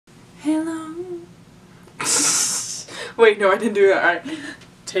Hello. Wait, no, I didn't do that. Alright.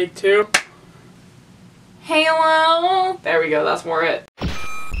 Take two. Hello. There we go, that's more it.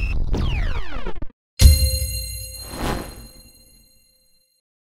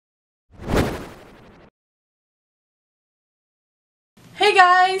 Hey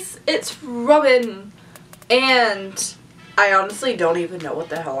guys, it's Robin, and I honestly don't even know what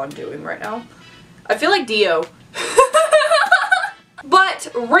the hell I'm doing right now. I feel like Dio.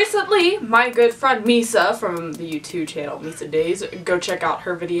 But recently, my good friend Misa from the YouTube channel Misa Days, go check out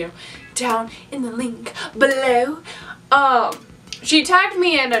her video down in the link below. She tagged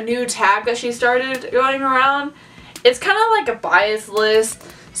me in a new tag that she started going around. It's kind of like a bias list,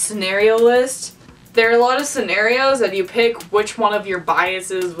 scenario list. There are a lot of scenarios and you pick which one of your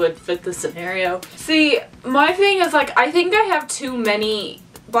biases would fit the scenario. See, my thing is like, I think I have too many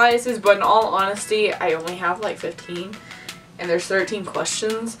biases, but in all honesty, I only have like 15. And there's 13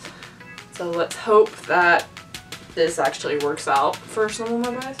 questions, so let's hope that this actually works out for some of my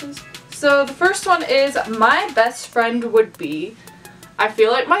biases. So the first one is, my best friend would be, I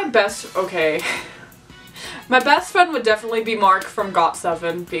feel like my best friend would definitely be Mark from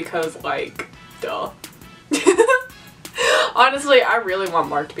GOT7 because, like, duh. Honestly, I really want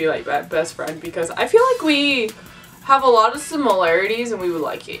Mark to be like my best friend because I feel like we have a lot of similarities and we would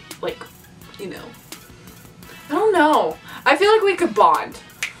like it, like, you know. I don't know. I feel like we could bond.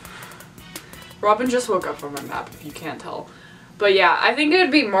 Robin just woke up from my nap, if you can't tell. But yeah, I think it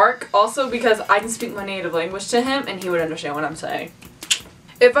would be Mark, also because I can speak my native language to him and he would understand what I'm saying.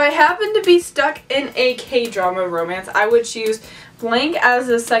 If I happen to be stuck in a K-drama romance, I would choose blank as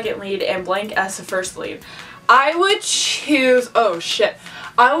the second lead and blank as the first lead. I would choose, oh shit,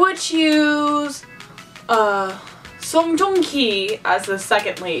 I would choose Song Joong-ki as the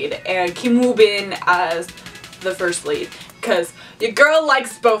second lead and Kim Woo-bin as the first lead, because your girl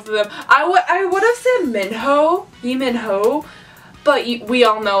likes both of them. I would have said Lee Min-ho, but we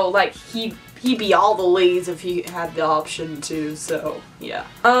all know like he'd be all the leads if he had the option to, so yeah.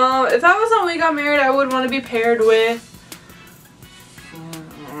 If I was on We Got Married, I would want to be paired with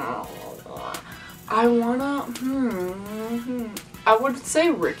I would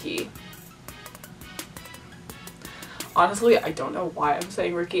say Ricky. Honestly, I don't know why I'm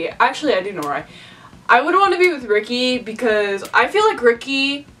saying Ricky. Actually, I do know why. I would want to be with Ricky because I feel like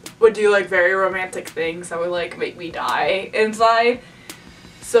Ricky would do like very romantic things that would like make me die inside.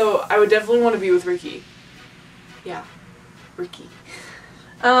 So I would definitely want to be with Ricky. Yeah, Ricky.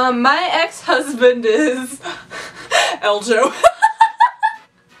 My ex-husband is Eljo.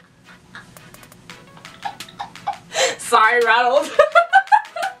 Sorry, rattled.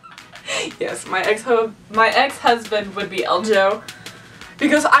 Yes, my ex-husband would be Eljo.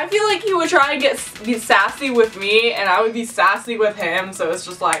 Because I feel like he would try and be sassy with me, and I would be sassy with him, so it's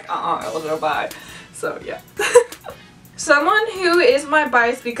just like, Eljo, bye. So, yeah. Someone who is my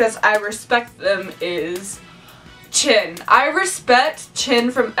bias because I respect them is Chin. I respect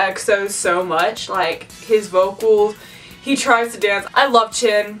Chin from EXO so much, like, his vocals, he tries to dance. I love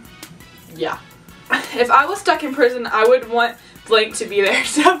Chin. Yeah. If I was stuck in prison, I would want blank to be there.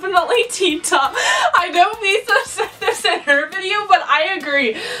 Definitely T-Top. I know Misa said this in her video, but I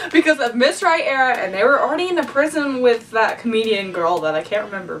agree. Because of Miss Right era, and they were already in a prison with that comedian girl that I can't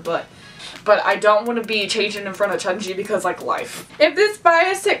remember, but I don't want to be changing in front of Chunji because, like, life. If this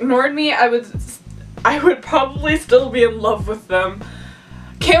bias ignored me, I would probably still be in love with them.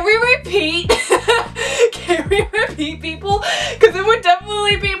 Can we repeat? Can we repeat, people? Because it would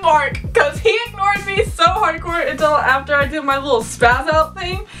definitely be Mark. Because he ignored me so hardcore until after I did my little spaz out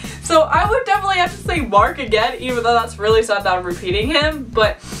thing. So I would definitely have to say Mark again, even though that's really sad that I'm repeating him.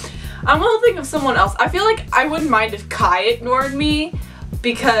 But I'm gonna think of someone else. I feel like I wouldn't mind if Kai ignored me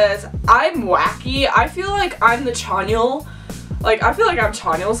because I'm wacky. I feel like I'm the Chanyeol. Like, I feel like I'm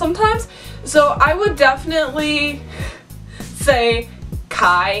Chanyeol sometimes. So I would definitely say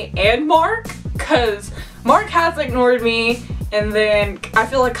Kai and Mark, because Mark has ignored me, and then I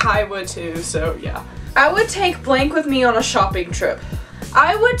feel like Kai would too, so yeah. I would take blank with me on a shopping trip.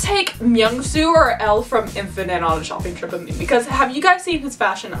 I would take Myungsu or Elle from Infinite on a shopping trip with me, because have you guys seen his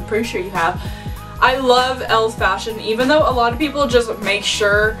fashion? I'm pretty sure you have. I love Elle's fashion, even though a lot of people just make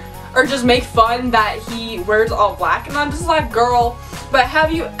sure, or just make fun that he wears all black, and I'm just like, girl, but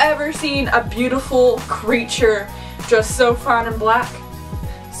have you ever seen a beautiful creature dressed so fine in black?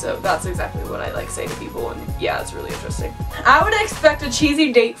 So that's exactly what I like say to people, and yeah, it's really interesting. I would expect a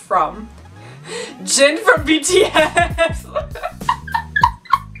cheesy date from Jin from BTS.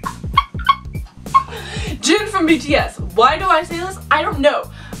 Jin from BTS. Why do I say this? I don't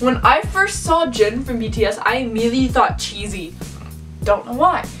know. When I first saw Jin from BTS, I immediately thought cheesy. Don't know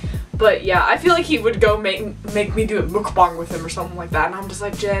why. But yeah, I feel like he would go make me do a mukbang with him or something like that, and I'm just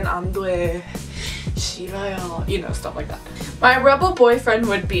like, Jen, 안 돼. 싫어요. You know, stuff like that. My rebel boyfriend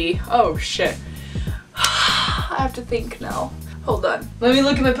would be, oh shit. I have to think now. Hold on. Let me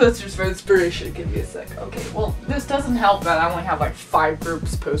look at my posters for inspiration. Give me a sec. Okay, well, this doesn't help that I only have like 5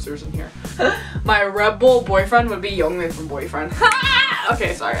 groups posters in here. My rebel boyfriend would be Youngmin from Boyfriend.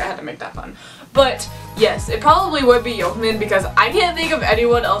 Okay, sorry, I had to make that fun. But yes, it probably would be Youngmin because I can't think of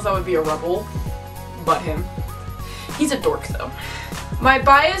anyone else that would be a rebel but him. He's a dork though. My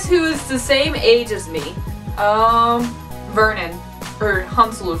bias who is the same age as me. Vernon. Or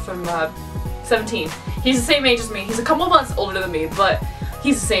Hanselu from 17. He's the same age as me. He's a couple months older than me, but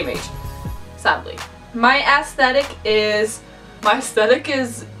he's the same age. Sadly. My aesthetic is...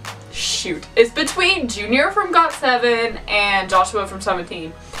 shoot. It's between Junior from GOT7 and Joshua from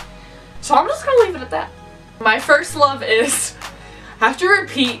 17. So I'm just gonna leave it at that. My first love is... I have to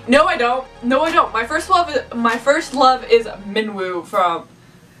repeat. No, I don't. No, I don't. My first love is Minwoo from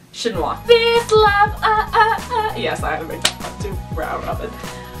Shinhwa. This love, Yes, I had to make that fun too. Wow, Robin.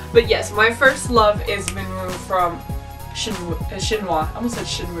 But yes, my first love is Minwoo from Shinhwa. I almost said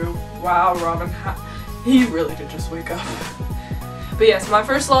Shinwoo. Wow, Robin. He really did just wake up. But yes, my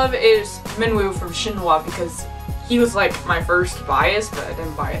first love is Minwoo from Shinhwa because he was like my first bias, but I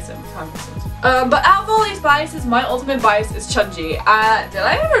didn't bias him since. But out of all these biases, my ultimate bias is Chunji. Did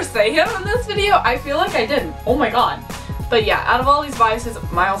I ever say him in this video? I feel like I didn't. Oh my god. But yeah, out of all these biases,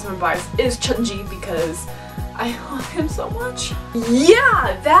 my ultimate bias is Chunji because I love him so much.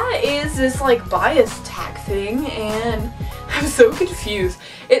 Yeah, that is this like bias tag thing, and I'm so confused.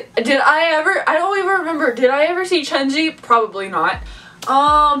 I don't even remember, did I ever see Chunji? Probably not.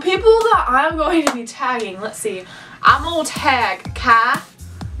 People that I'm going to be tagging, let's see. I'm gonna tag Kai,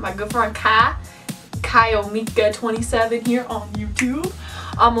 my good friend Kai, Kaiomika27 here on YouTube.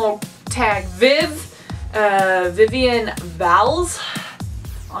 I'm gonna tag Vivian Vals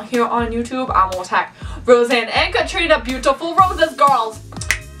here on YouTube. I'm gonna tag Roseanne and Katrina, beautiful roses girls.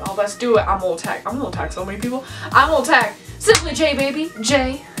 Oh, let's do it. I'm gonna tag so many people. I'm gonna tag Simply J Baby,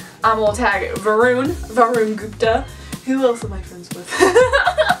 J. I'm gonna tag Varun Gupta. Who else am I friends with?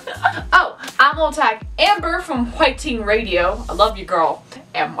 Oh, I'm gonna tag Amber from Whiting Radio. I love you, girl.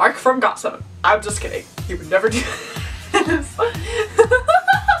 And Mark from GOT7. I'm just kidding. He would never do this.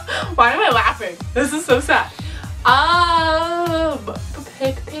 Why am I laughing? This is so sad.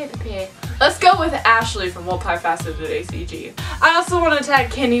 Let's go with Ashley from Multifaceted ACG. I also want to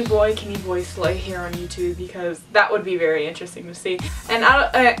tag Kenny Boy Slay here on YouTube because that would be very interesting to see.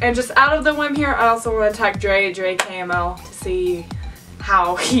 And just out of the whim here, I also want to tag Dre KML to see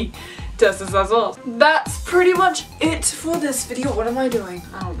how he does this as well. That's pretty much it for this video. What am I doing?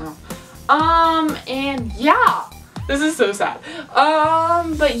 I don't know. And yeah, this is so sad.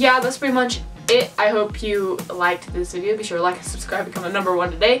 But yeah, that's pretty much it. I hope you liked this video. Be sure to like and subscribe, become a #1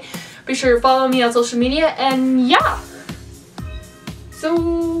 today. Be sure to follow me on social media, and yeah.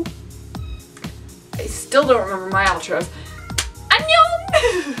 So, I still don't remember my outro.